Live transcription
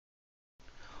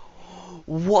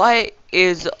What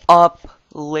is up,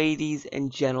 ladies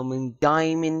and gentlemen?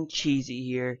 Diamond Cheesy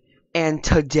here, and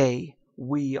today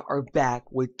we are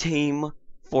back with Team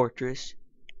Fortress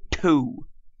 2.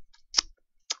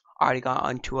 I already got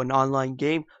onto an online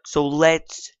game, so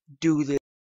let's do this.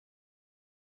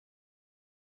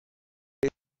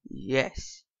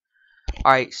 Yes.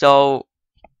 Alright, so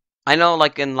I know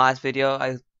like in last video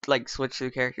I like switched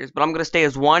through characters, but I'm gonna stay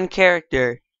as one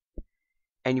character,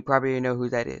 and you probably know who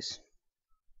that is.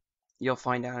 You'll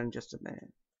find out in just a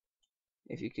minute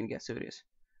if you can guess who it is.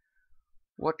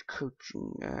 What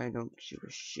coaching? I don't give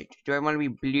a shit. Do I want to be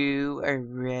blue or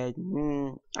red?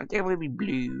 I think I want to be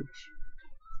blue.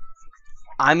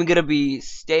 I'm gonna be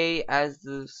stay as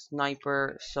the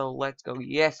sniper. So let's go.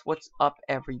 Yes, what's up,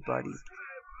 everybody?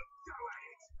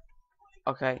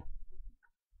 Okay,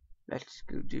 let's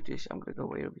go do this. I'm gonna go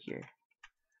way over here.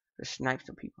 Let's snipe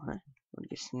some people, huh? Want to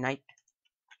get sniped?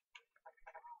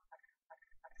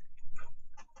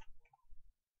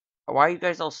 Why are you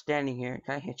guys all standing here?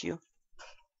 Can I hit you?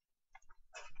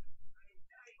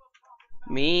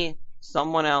 Me,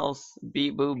 someone else,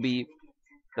 beep boop beep,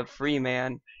 the free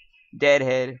man,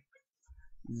 deadhead,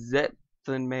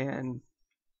 Zeppelin man,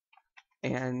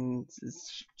 and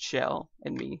Shell,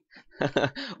 and me.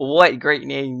 What great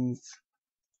names.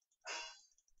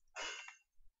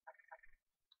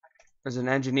 There's an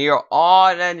engineer. Oh,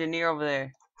 an engineer over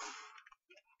there.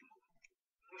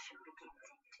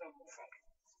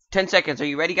 10 seconds. Are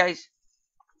you ready, guys?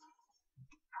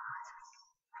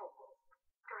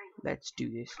 Let's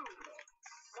do this.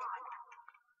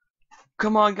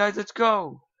 Come on, guys. Let's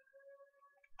go.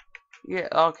 Yeah,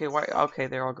 okay. Why? Okay,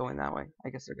 they're all going that way. I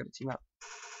guess they're gonna team up.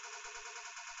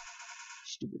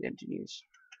 Stupid engineers.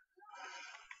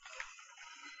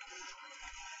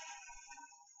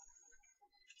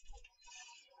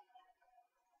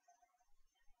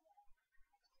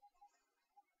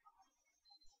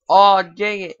 Oh,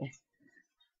 dang it.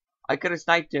 I could have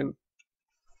sniped him.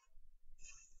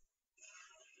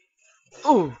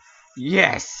 Oh,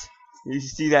 yes. You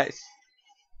see that?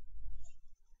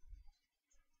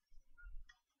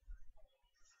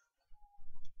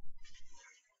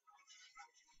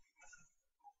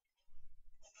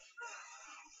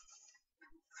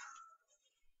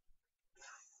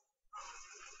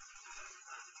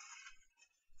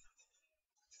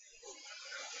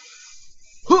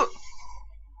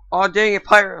 Oh, dang it,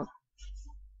 Pyro.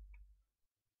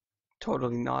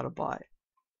 Totally not a bot.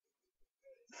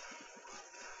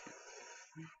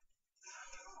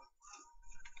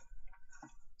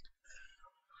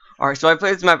 Alright, so I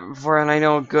played this map before and I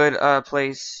know a good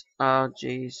place. Oh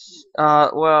jeez.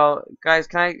 Well, guys,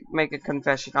 can I make a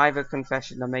confession? I have a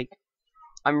confession to make.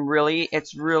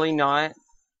 It's really not.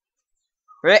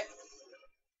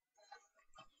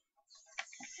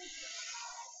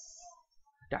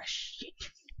 Ah, shit.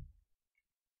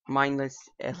 Mindless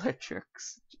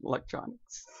electronics.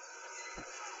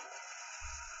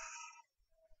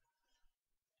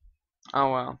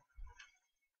 Oh well.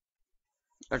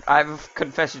 Look, I have a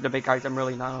confession to make, guys. I'm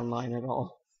really not online at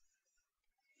all.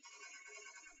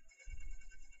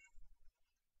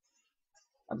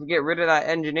 I have to get rid of that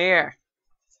engineer.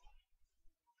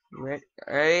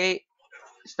 Ready?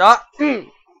 Stop!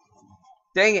 Dang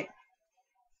it!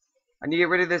 I need to get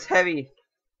rid of this heavy.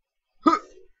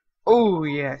 Oh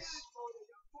yes.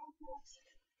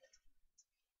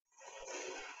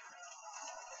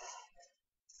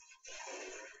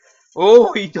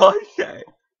 Oh, he does that.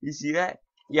 You see that?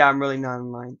 Yeah, I'm really not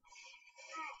online.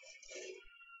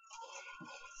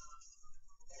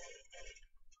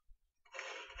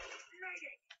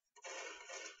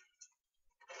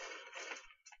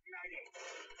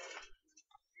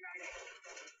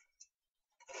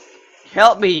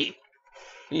 Help me!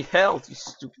 Need help, you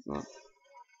stupid one.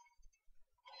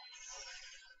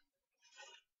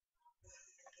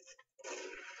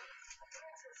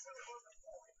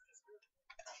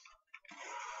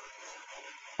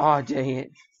 Oh, dang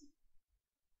it.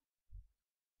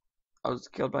 I was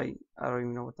killed by, I don't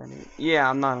even know what that is. Yeah,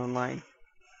 I'm not online.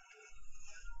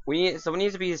 Someone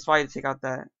needs to be a spy to take out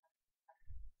that.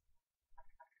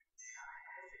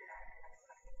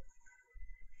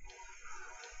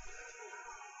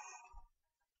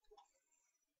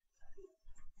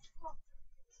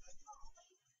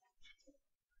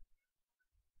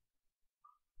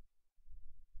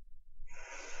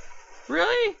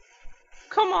 Really?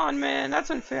 Come on, man. That's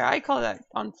unfair. I call that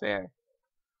unfair.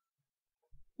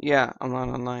 Yeah, I'm not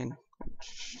online.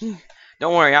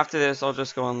 Don't worry, after this, I'll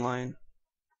just go online.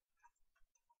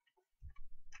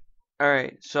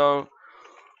 Alright, so...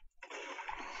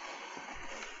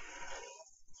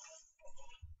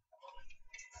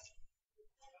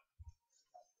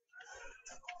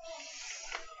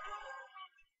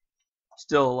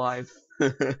 still alive.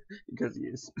 Because he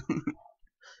is.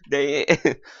 They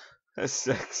that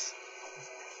sucks.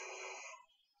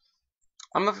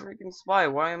 I'm a freaking spy.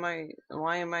 Why am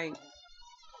I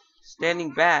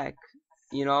standing back?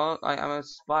 You know, I'm a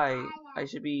spy. I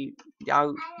should be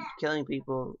out killing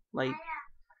people like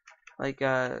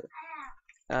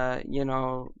you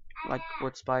know, like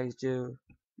what spies do.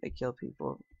 They kill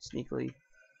people sneakily.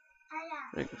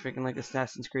 Freaking like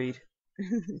Assassin's Creed.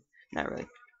 Not really.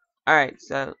 Alright,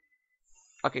 so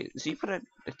okay, so you put I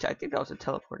think that was a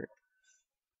teleporter.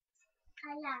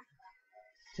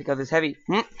 Take out this heavy.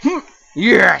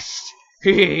 Yes!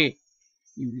 You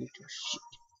little shit.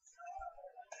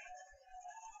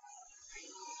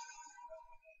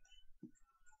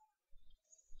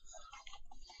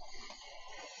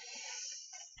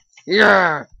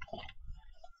 Yeah!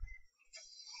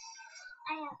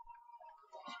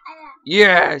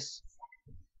 Yes!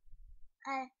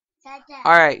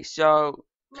 Alright, so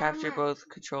capture both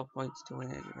control points to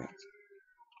win advance.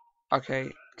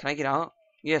 Okay, can I get out?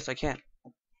 Yes, I can.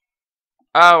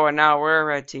 Oh, and now we're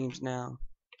red teams now.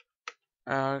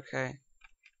 Okay.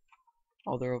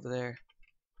 Oh, they're over there.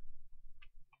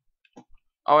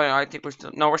 Oh, and I think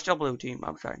we're still blue team.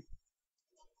 I'm sorry.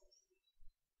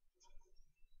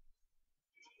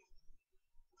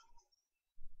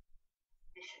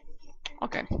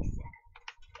 Okay.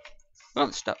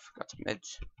 Other stuff. Got some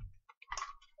meds.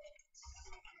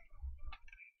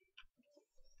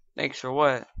 Thanks for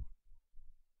what?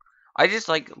 I just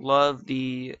like love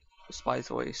the spy's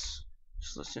voice.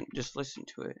 Just listen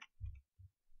to it.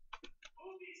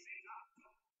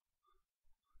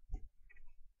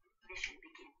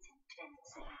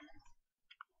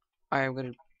 I'm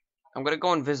gonna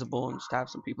go invisible and stab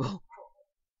some people.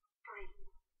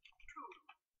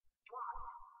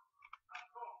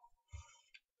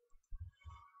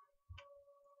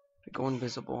 Go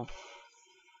invisible.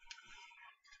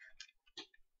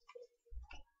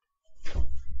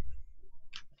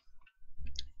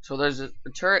 So there's a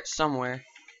turret somewhere.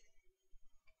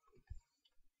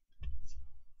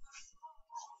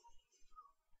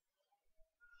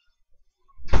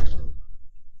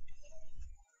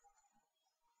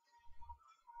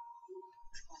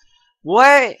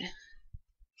 What?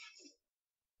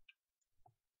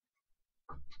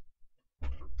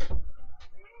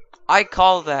 I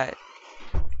call that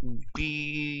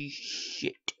B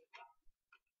shit.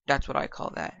 That's what I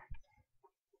call that.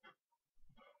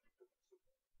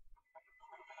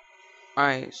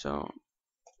 Alright, so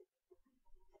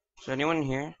is there anyone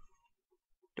here?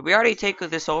 Did we already take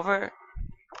this over?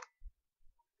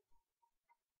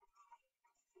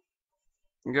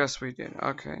 Yes, we did.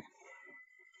 Okay.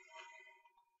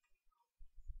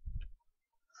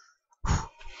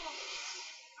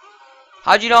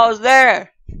 How'd you know I was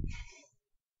there?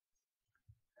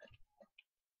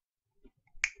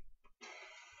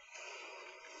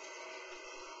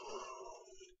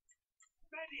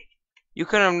 You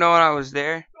couldn't have known I was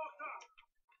there.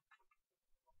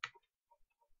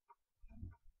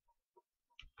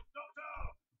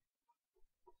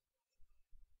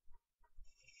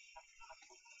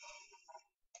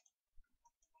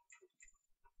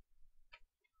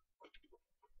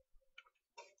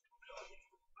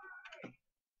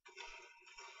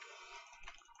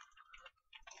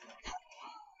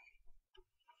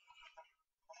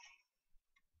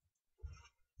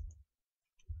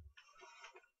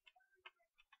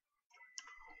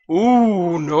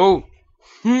 Ooh, no.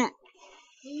 I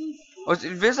was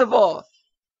invisible.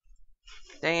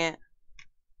 Dang it.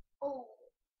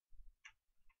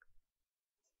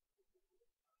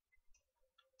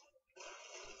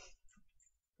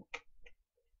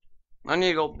 I need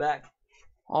to go back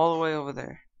all the way over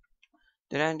there.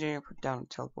 Did engineer put down a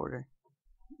teleporter?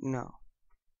 No.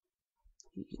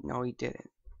 No, he didn't.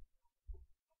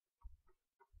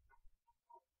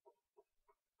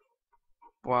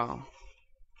 Wow.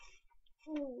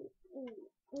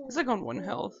 It's like on 1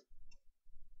 health.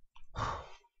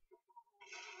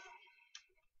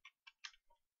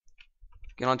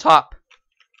 Get on top.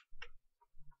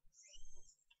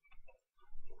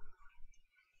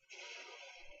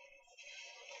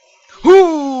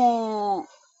 Ooh!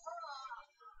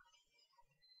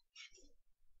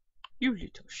 You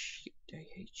little shit, I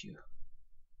hate you.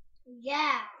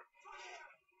 Yeah.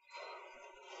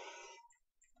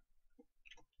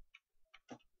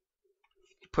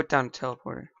 Put down a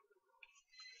teleporter.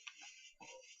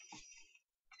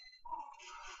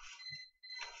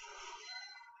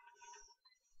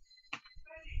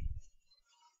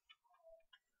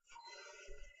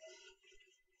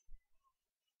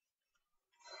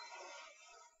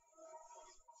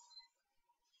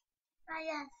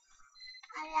 Aya.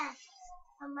 Aya.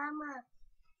 Mama.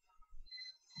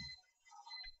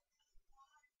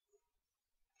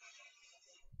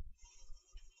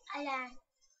 Ayan.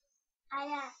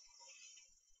 Ayan.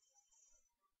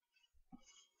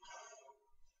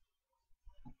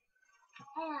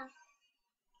 Ayan.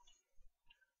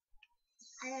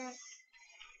 Ayan.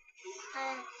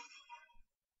 Ayan.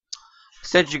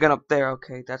 Sentry gun up there.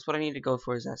 Okay, that's what I need to go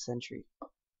for is that sentry.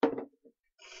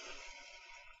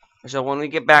 So when we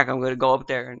get back, I'm gonna go up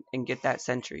there and get that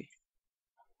sentry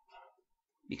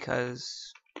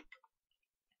because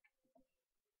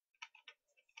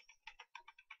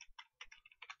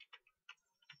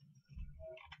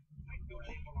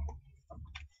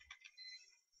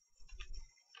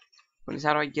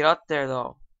how do I get up there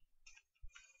though?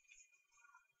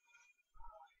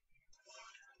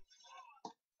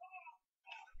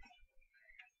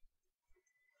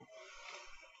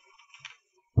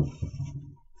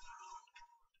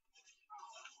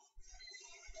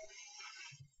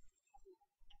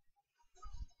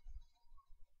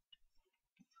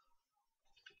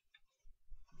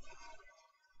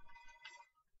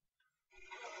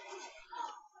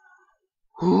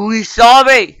 Ooh, he saw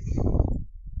me!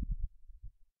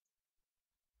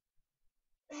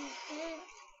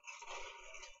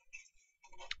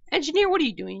 Engineer, what are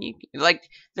you doing? Like,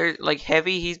 they're like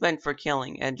heavy, he's meant for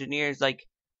killing. Engineers, like,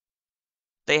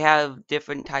 they have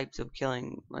different types of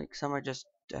killing. Like, some are just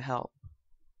to help.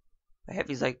 But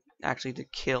heavy's like actually to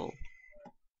kill.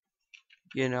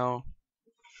 You know?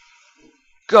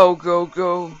 Go, go,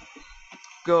 go.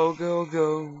 Go, go,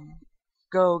 go.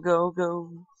 Go, go,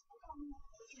 go.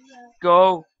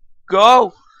 Go.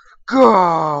 Go.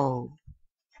 Go.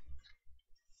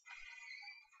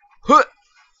 Huh.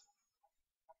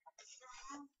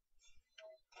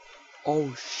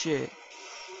 Oh shit.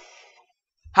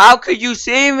 How could you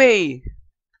see me?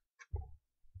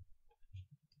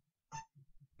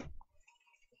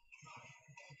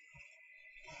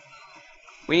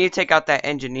 We need to take out that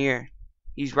engineer.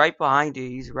 He's right behind you.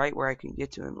 He's right where I can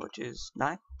get to him, which is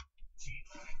not.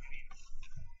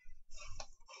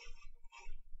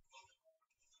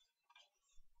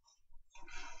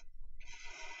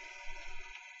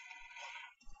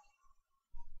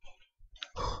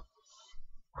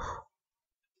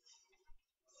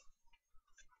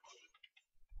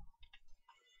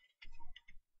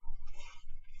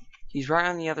 He's right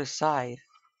on the other side.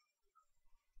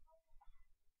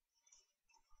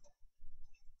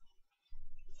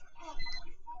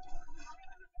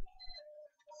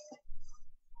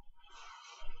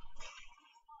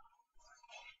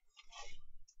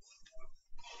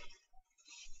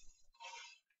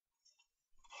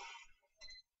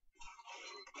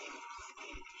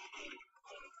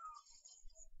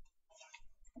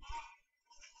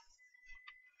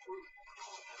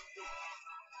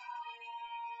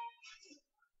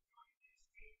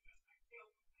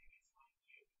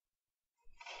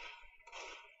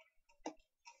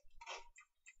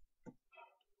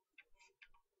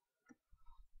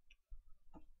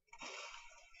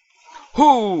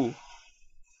 Who?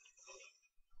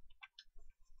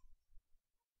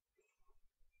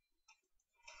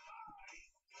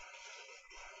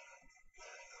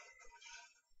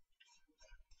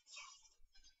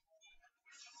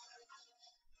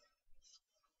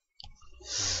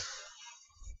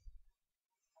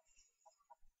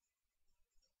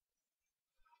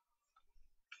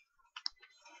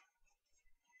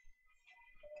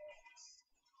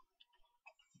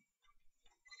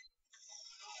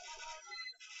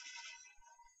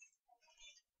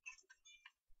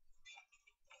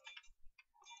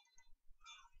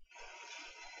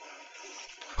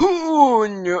 Who?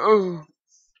 No.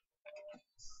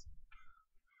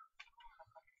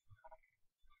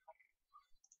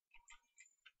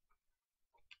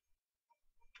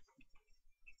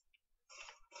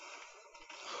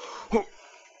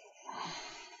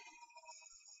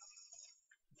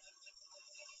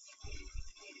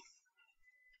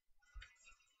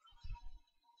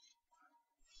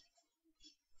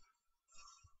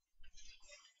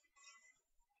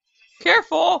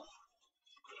 Careful.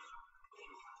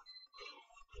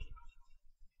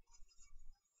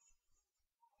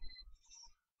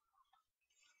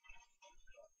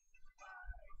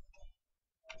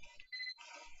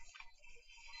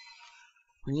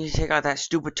 We need to take out that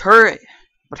stupid turret.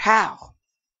 But how?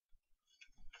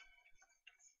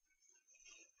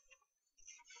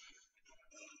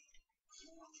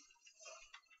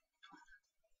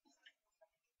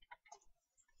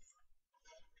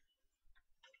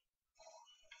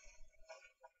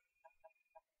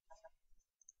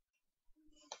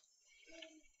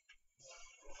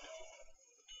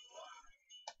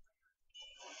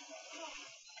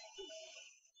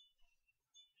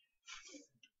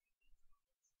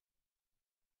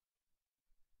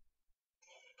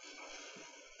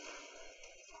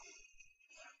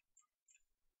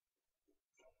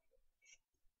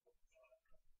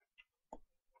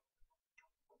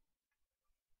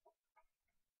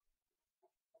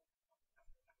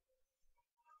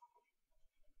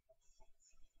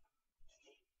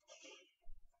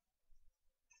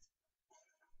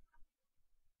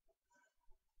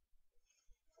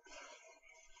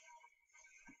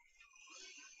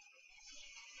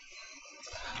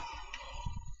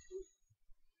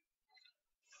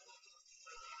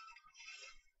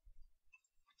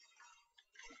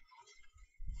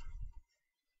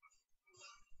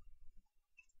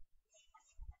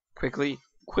 Quickly,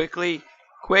 quickly,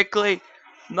 quickly.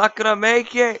 I'm not gonna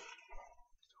make it.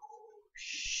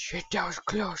 Shit, that was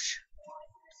close.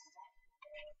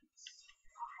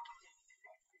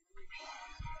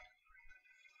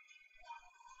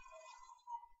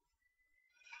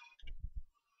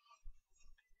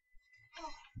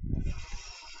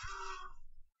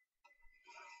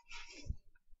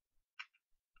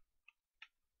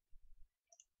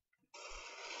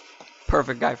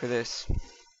 Perfect guy for this.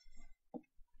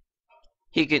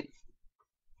 He can.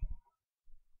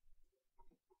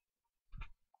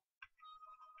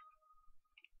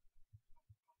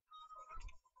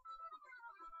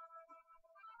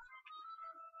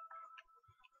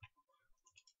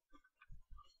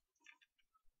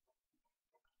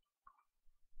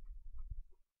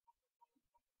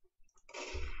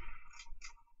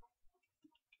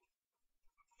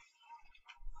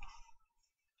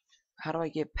 How do I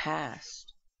get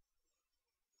past?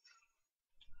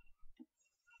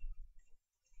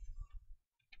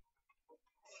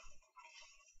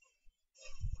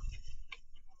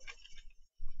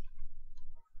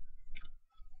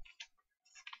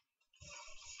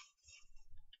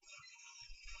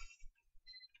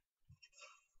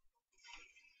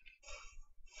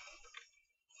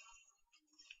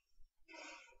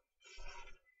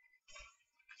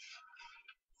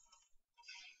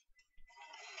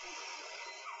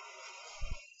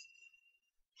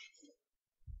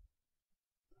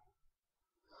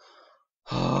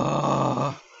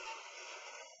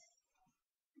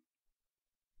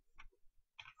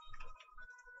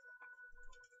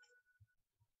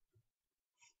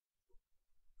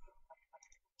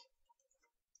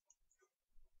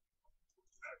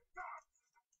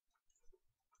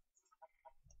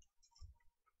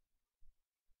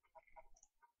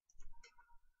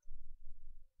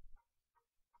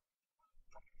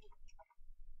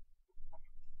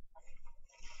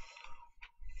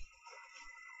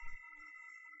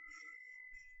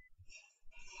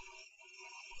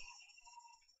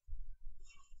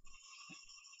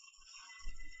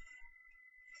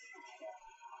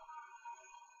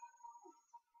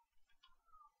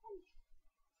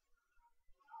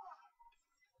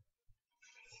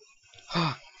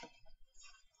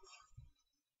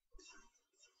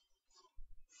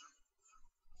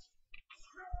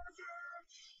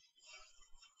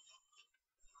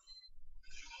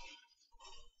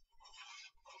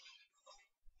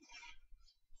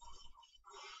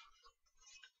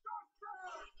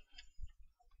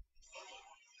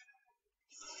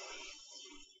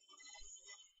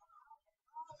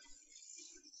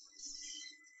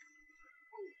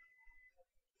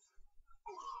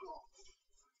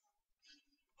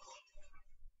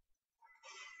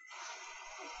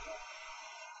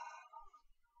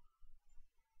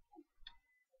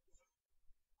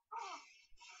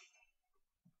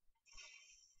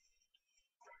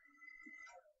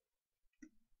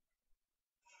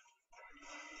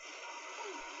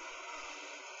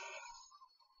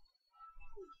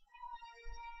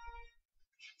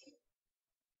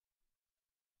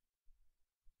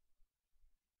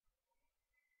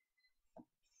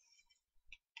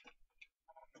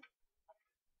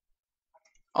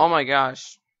 Oh my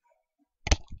gosh.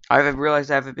 I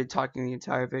realized I haven't been talking the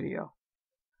entire video.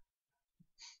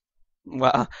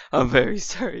 Well, I'm very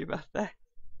sorry about that.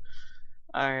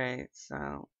 Alright,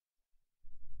 so.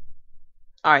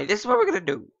 Alright, this is what we're gonna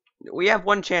do. We have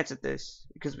one chance at this,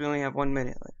 because we only have 1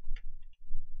 minute left.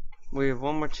 We have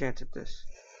one more chance at this.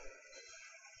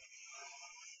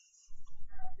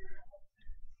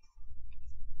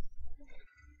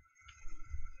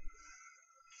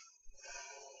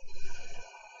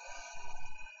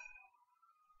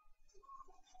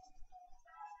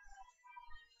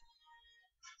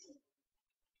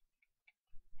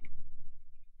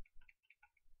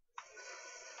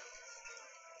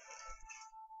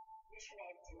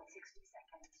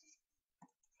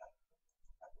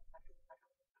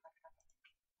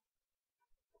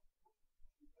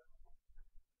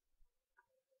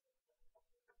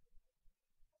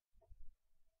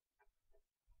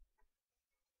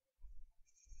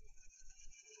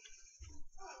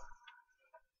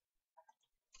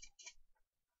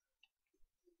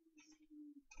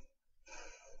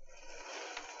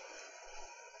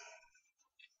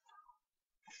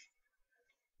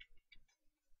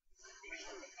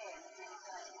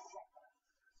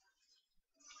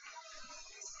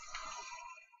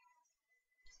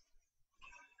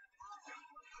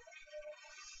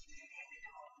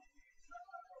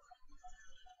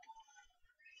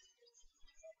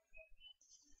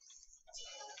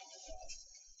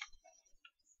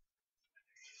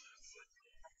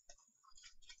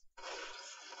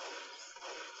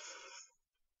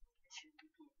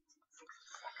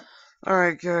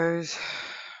 Alright, guys.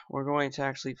 We're going to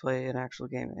actually play an actual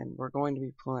game, and we're going to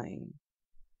be playing.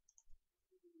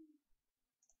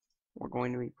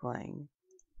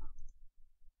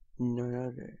 None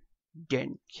other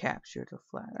than Capture the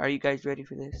Flag. Are you guys ready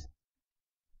for this?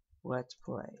 Let's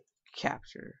play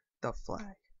Capture the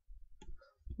Flag.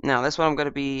 Now, this one I'm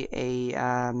gonna be a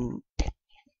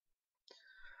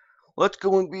let's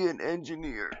go and be an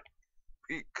engineer.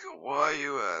 Why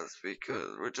you ask?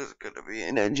 Because we're just gonna be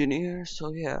an engineer.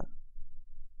 So yeah,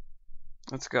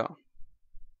 let's go.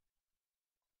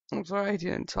 I'm sorry I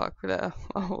didn't talk for that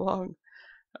long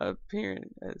a period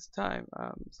as time.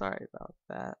 Sorry about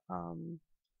that.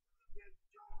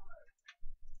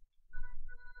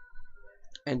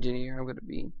 Engineer. I'm gonna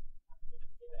be.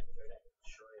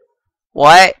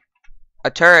 What?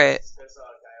 A turret.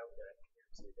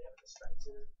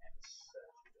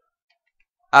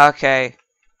 Okay.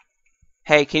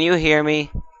 Hey, can you hear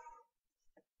me?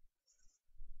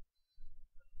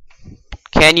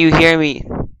 Can you hear me?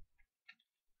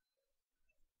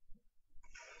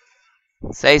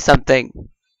 Say something.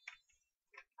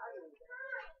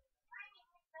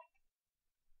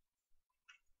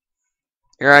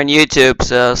 You're on YouTube,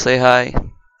 so say hi.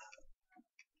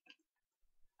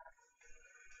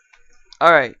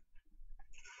 Alright.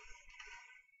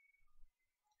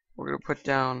 We're gonna put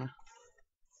down.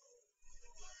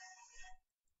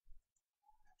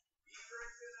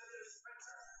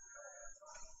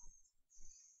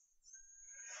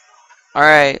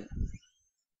 Alright.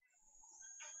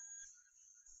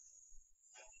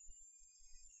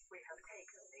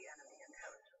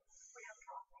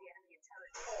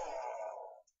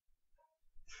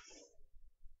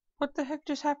 What the heck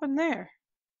just happened there?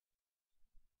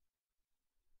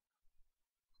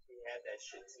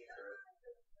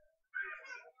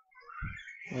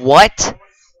 What?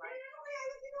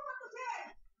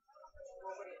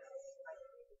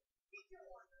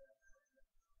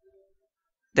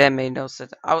 That made no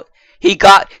sense.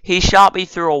 He shot me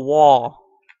through a wall.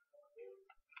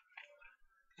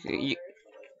 You,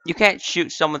 you can't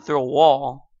shoot someone through a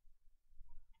wall.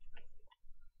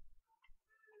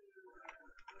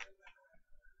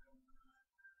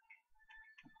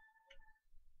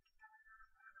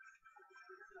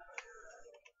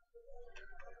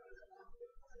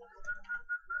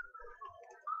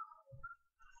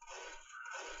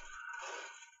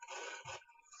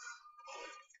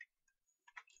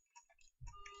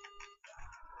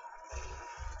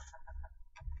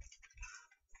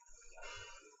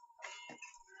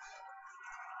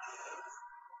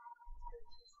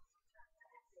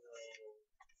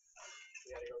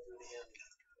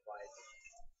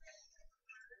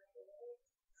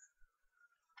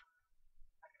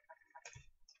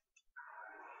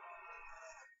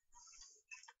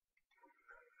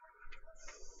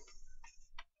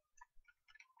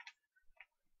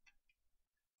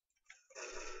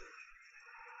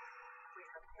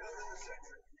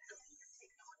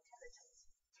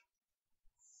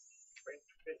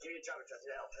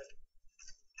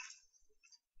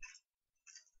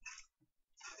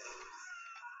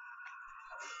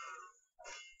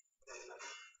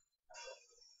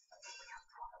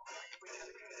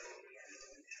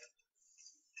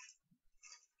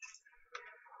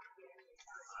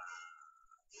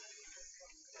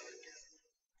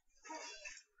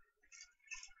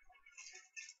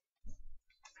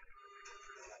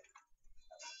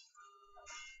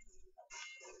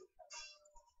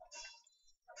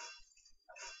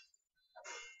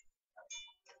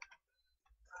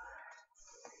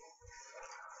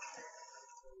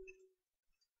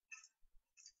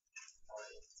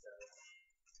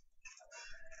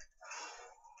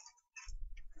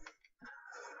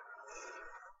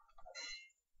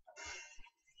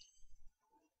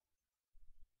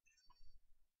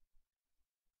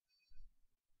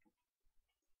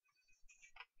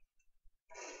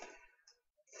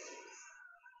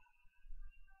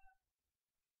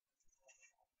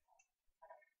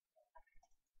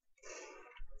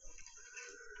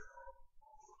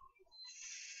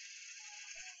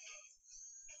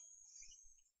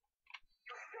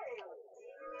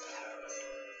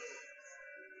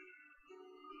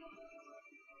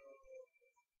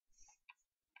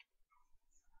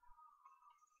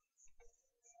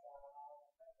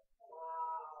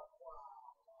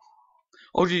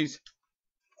 Oh jeez.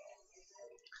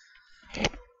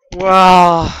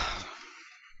 Wow.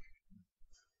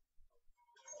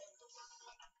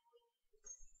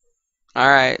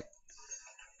 Alright.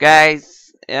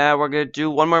 Guys, yeah, we're gonna do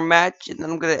one more match and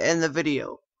then I'm gonna end the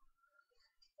video.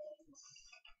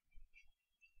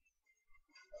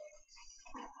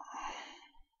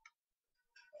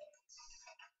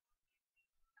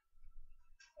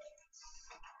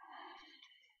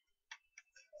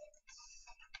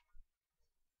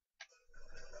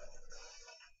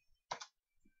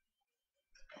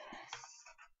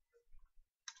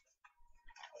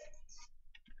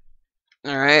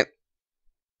 Alright.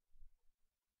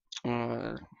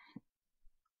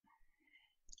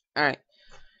 Alright.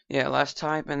 Yeah, last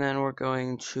type, and then we're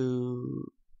going to.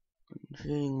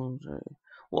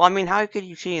 Well, I mean, how could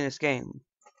you cheat in this game?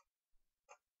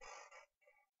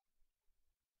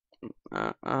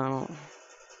 Uh,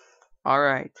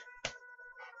 Alright.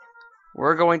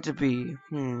 We're going to be.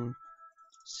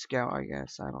 Scout, I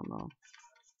guess. I don't know.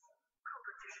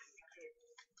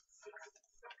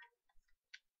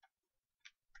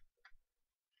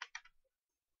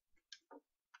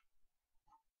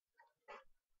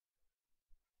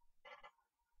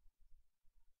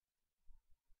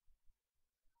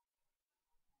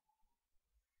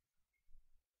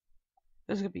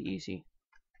 This could be easy.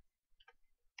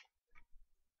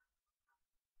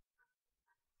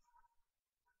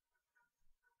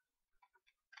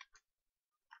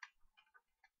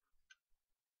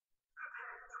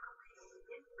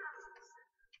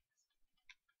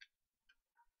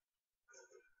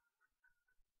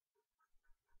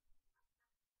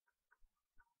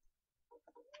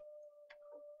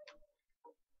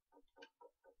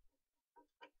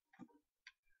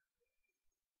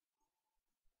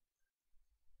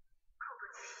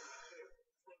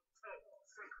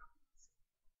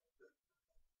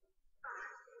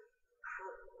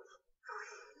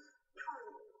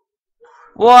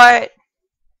 What?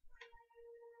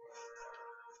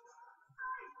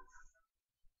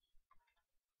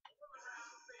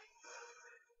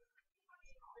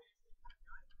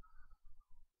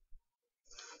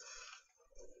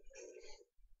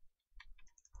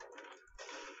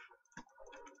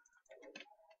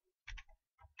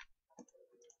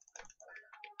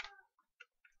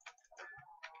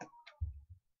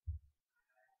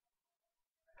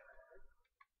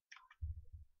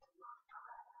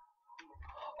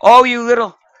 Oh, you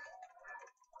little.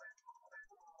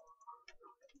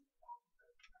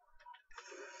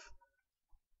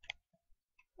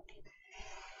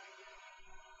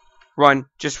 Run.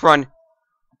 Just run.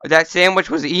 That sandwich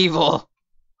was evil.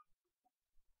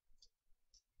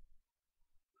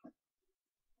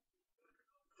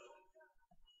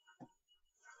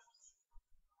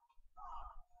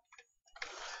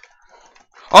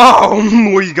 Oh,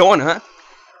 where you going, huh?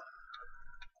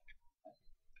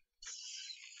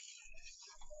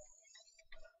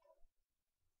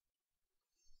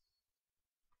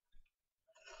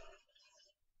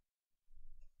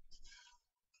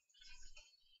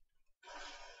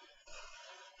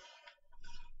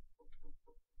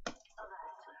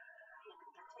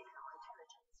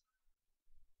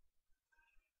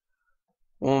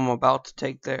 Well, I'm about to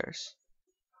take theirs.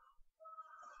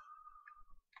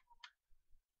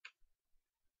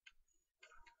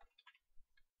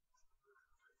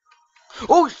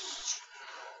 Oh!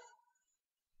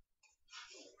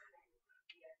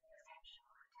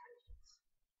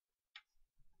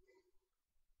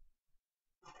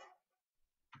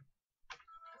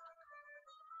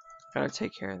 Gotta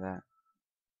take care of that.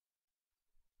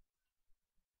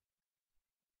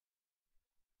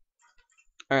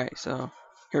 Alright, so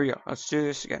here we go. Let's do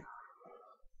this again.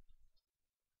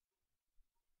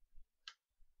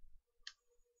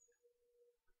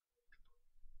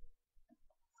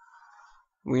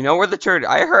 We know where the turret.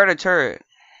 I heard a turret.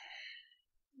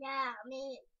 Yeah,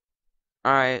 me.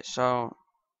 Alright, so.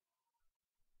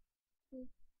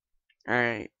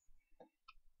 Alright.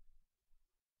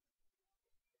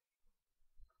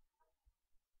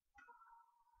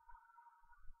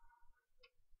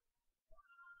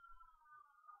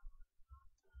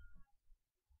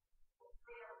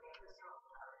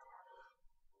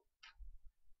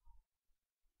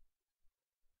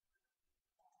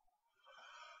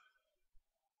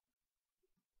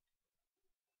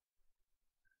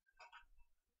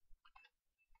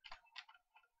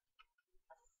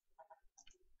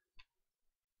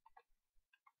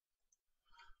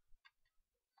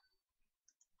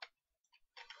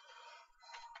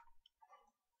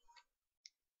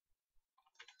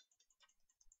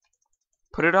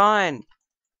 Put it on.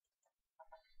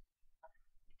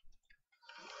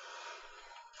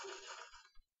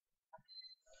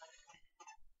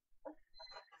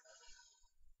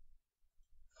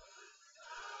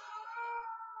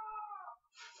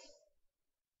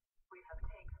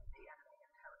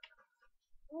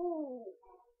 Ooh.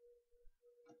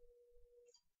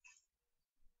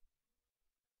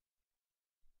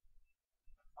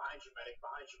 Behind you, medic.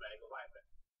 Behind you, medic. Alive.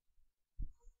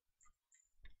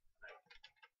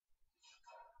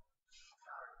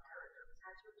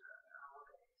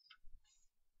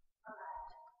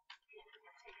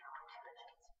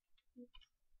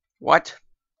 What?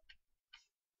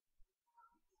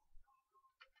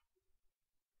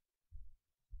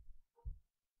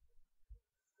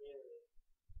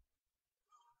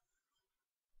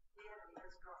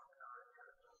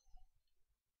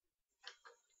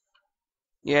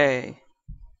 Yay.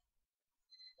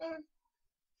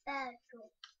 That's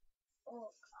cool.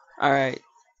 Oh. Alright.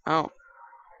 Oh.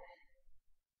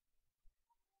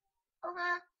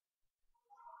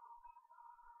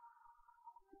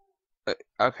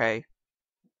 Okay.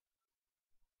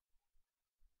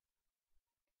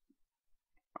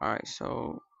 Alright,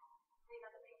 so.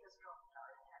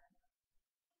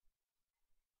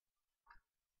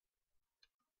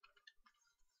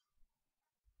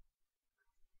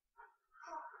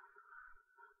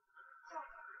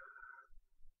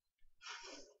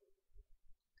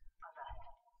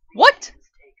 What?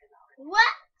 What?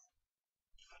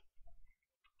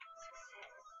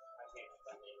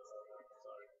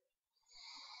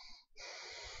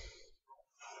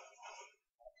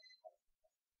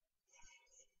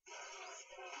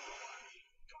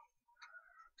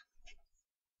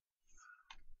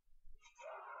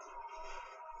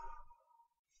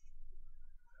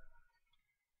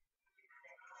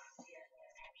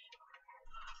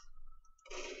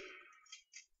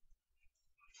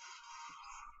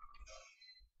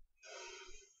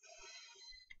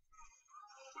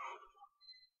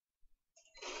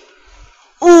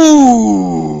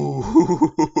 Ooh!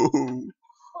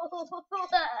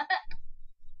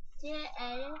 Yeah,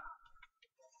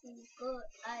 good.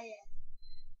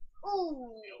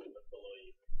 Ooh.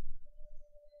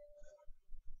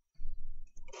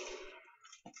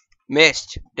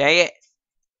 Missed. Dang it.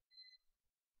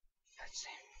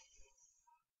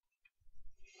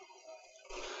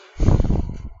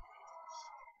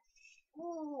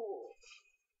 Ooh.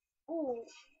 Ooh.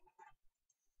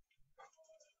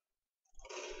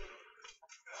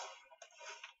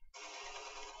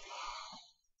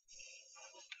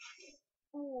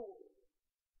 Ooh.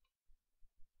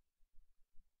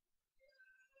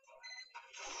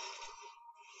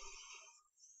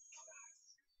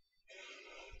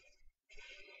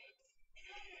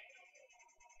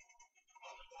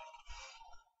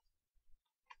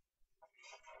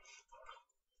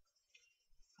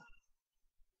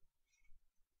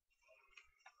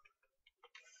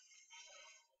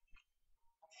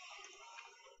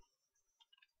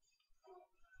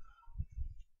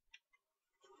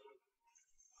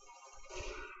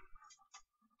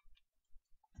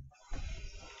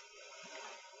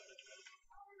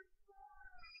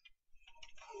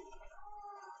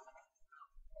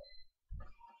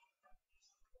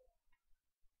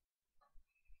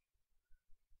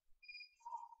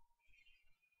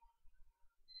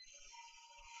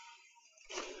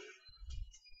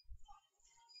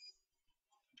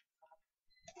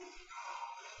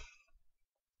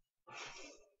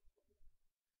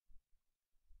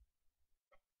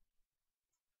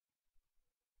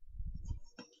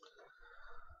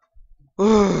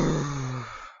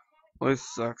 This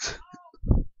sucks.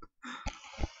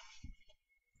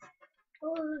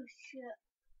 Oh shit.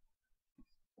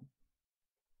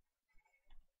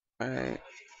 Alright.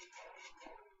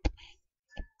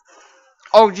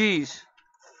 Oh, jeez.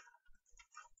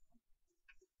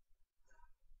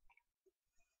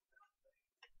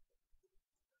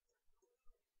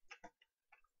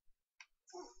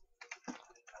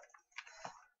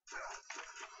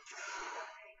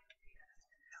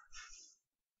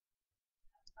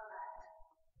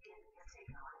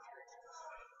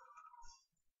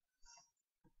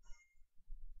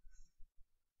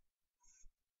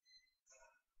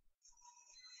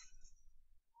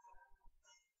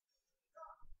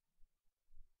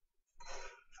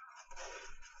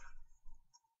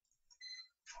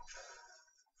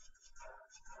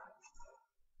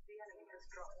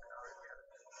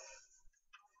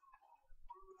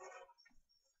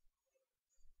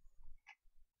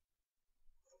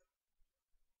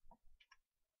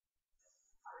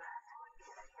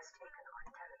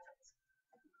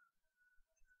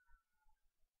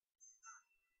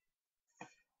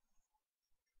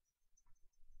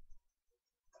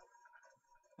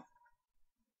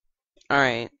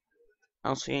 Alright. I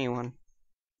don't see anyone.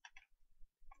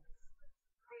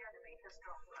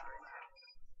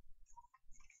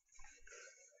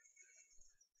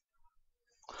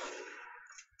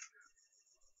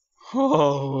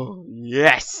 Oh,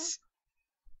 yes.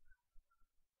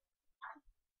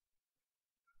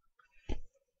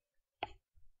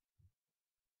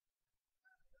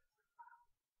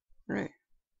 Right.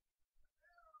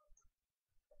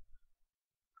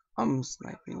 I'm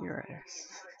sniping your ass.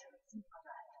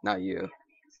 Not you.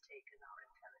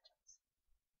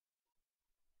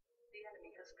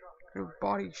 Your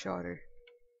body shot her.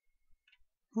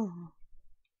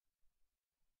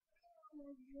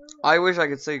 I wish I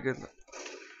could say good.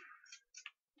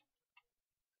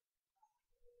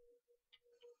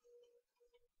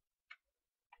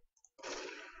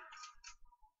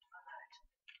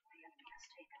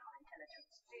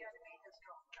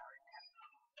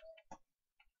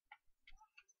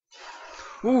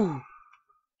 Ooh.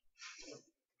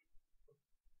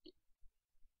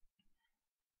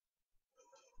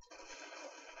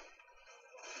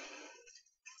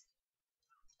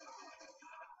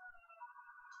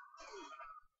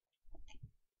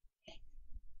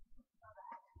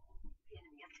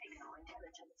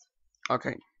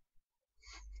 Okay.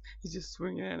 He's just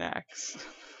swinging an axe.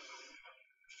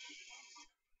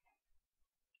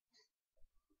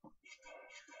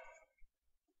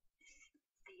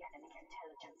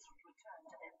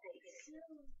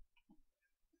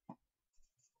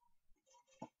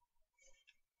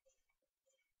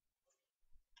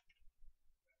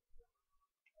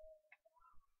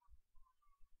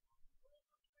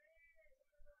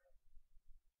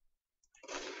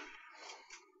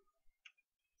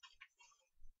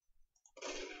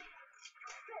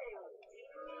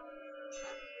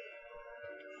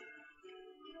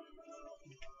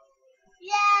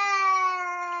 Yeah.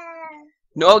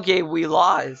 No, Gabe, we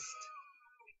lost.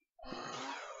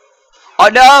 Oh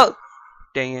no!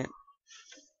 Dang it.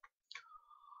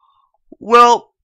 Well,